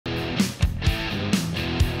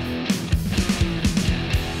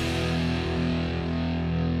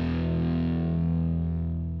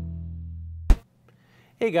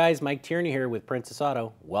Hey guys, Mike Tierney here with Princess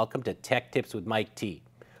Auto. Welcome to Tech Tips with Mike T.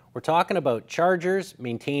 We're talking about chargers,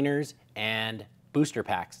 maintainers, and booster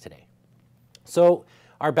packs today. So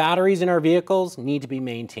our batteries in our vehicles need to be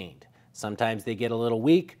maintained. Sometimes they get a little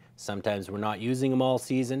weak, sometimes we're not using them all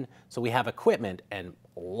season, so we have equipment and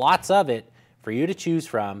lots of it for you to choose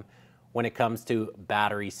from when it comes to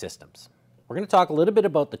battery systems. We're going to talk a little bit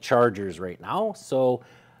about the chargers right now. So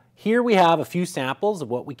here we have a few samples of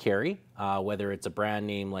what we carry, whether it's a brand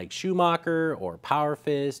name like Schumacher or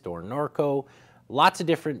PowerFist or Norco, lots of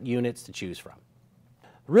different units to choose from.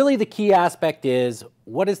 Really the key aspect is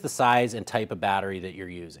what is the size and type of battery that you're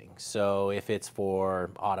using. So if it's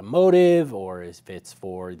for automotive or if it's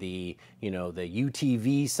for the, the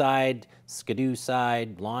UTV side, skidoo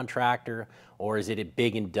side, lawn tractor, or is it at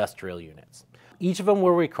big industrial units? Each of them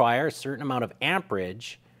will require a certain amount of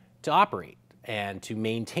amperage to operate and to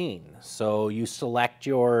maintain. So you select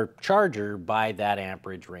your charger by that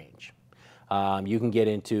amperage range. You can get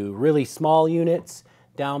into really small units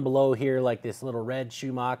down below here, like this little red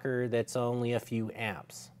Schumacher that's only a few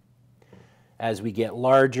amps. As we get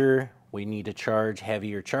larger, we need to charge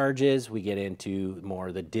heavier charges. We get into more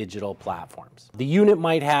of the digital platforms. The unit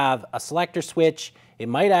might have a selector switch. It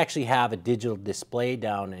might actually have a digital display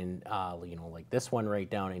down in, like this one right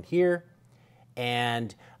down in here.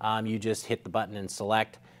 And you just hit the button and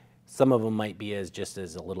select. Some of them might be just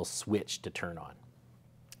as a little switch to turn on.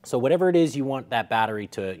 So whatever it is you want that battery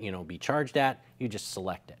to be charged at, you just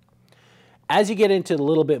select it. As you get into a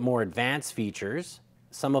little bit more advanced features,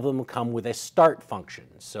 some of them will come with a start function.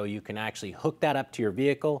 So you can actually hook that up to your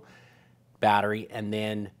vehicle battery and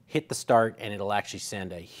then hit the start, and it'll actually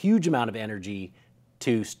send a huge amount of energy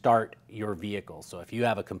to start your vehicle. So if you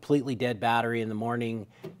have a completely dead battery in the morning,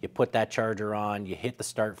 you put that charger on, you hit the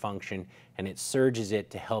start function, and it surges it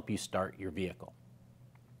to help you start your vehicle.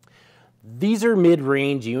 These are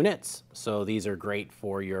mid-range units, so these are great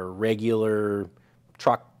for your regular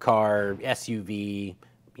truck, car, SUV,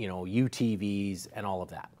 UTVs, and all of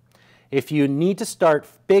that. If you need to start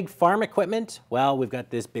big farm equipment, well, we've got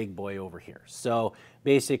this big boy over here. So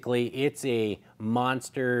basically, it's a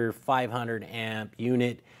monster 500 amp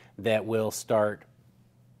unit that will start,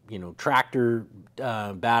 tractor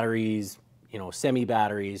batteries, semi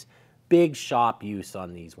batteries, big shop use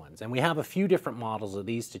on these ones. And we have a few different models of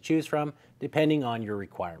these to choose from, depending on your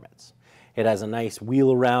requirements. It has a nice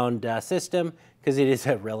wheel around system because it is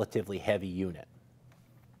a relatively heavy unit.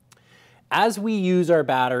 As we use our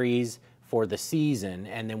batteries for the season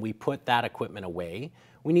and then we put that equipment away,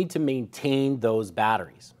 we need to maintain those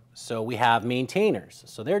batteries. So we have maintainers.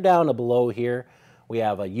 So they're down below here. We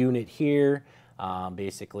have a unit here,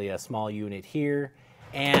 basically a small unit here,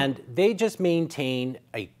 and they just maintain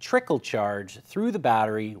a trickle charge through the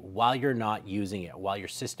battery while you're not using it, while your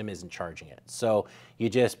system isn't charging it. So you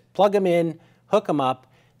just plug them in, hook them up,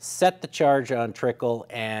 set the charge on trickle,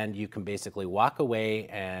 and you can basically walk away,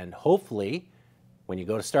 and hopefully when you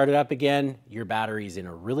go to start it up again, your battery's in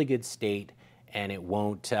a really good state and it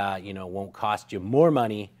won't cost you more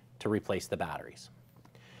money to replace the batteries.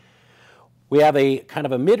 We have a kind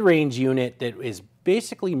of a mid-range unit that is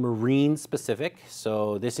basically marine specific.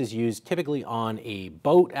 So this is used typically on a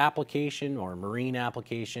boat application or a marine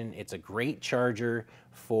application. It's a great charger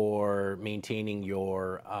for maintaining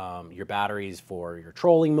your batteries for your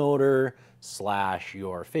trolling motor /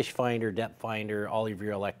 your fish finder, depth finder, all of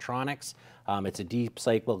your electronics. It's a deep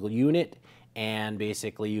cycle unit, and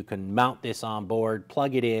basically you can mount this on board,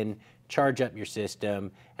 plug it in, charge up your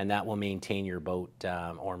system, and that will maintain your boat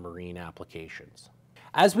or marine applications.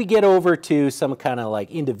 As we get over to some kind of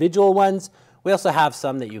like individual ones, we also have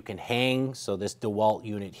some that you can hang. So this DeWalt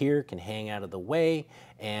unit here can hang out of the way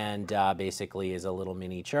and basically is a little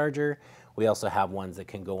mini charger. We also have ones that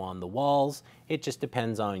can go on the walls. It just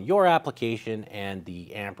depends on your application and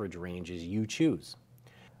the amperage ranges you choose.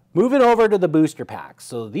 Moving over to the booster packs.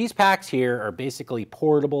 So these packs here are basically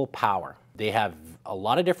portable power. They have a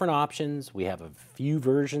lot of different options. We have a few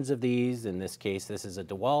versions of these. In this case, this is a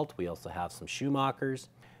DeWalt. We also have some Schumachers.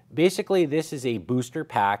 Basically, this is a booster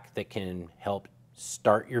pack that can help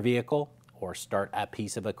start your vehicle or start a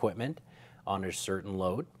piece of equipment on a certain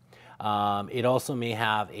load. It also may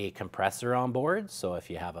have a compressor on board. So if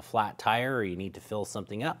you have a flat tire or you need to fill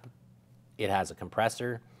something up, it has a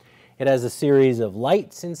compressor. It has a series of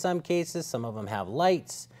lights in some cases. Some of them have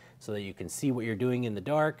lights so that you can see what you're doing in the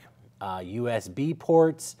dark. USB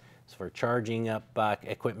ports for charging up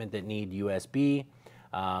equipment that need USB.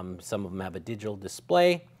 Some of them have a digital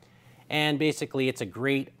display. And basically, it's a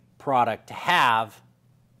great product to have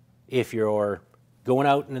if you're going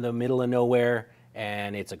out into the middle of nowhere,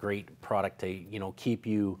 and it's a great product to keep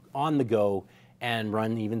you on the go and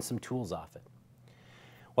run even some tools off it.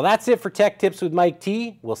 Well, that's it for Tech Tips with Mike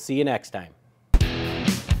T. We'll see you next time.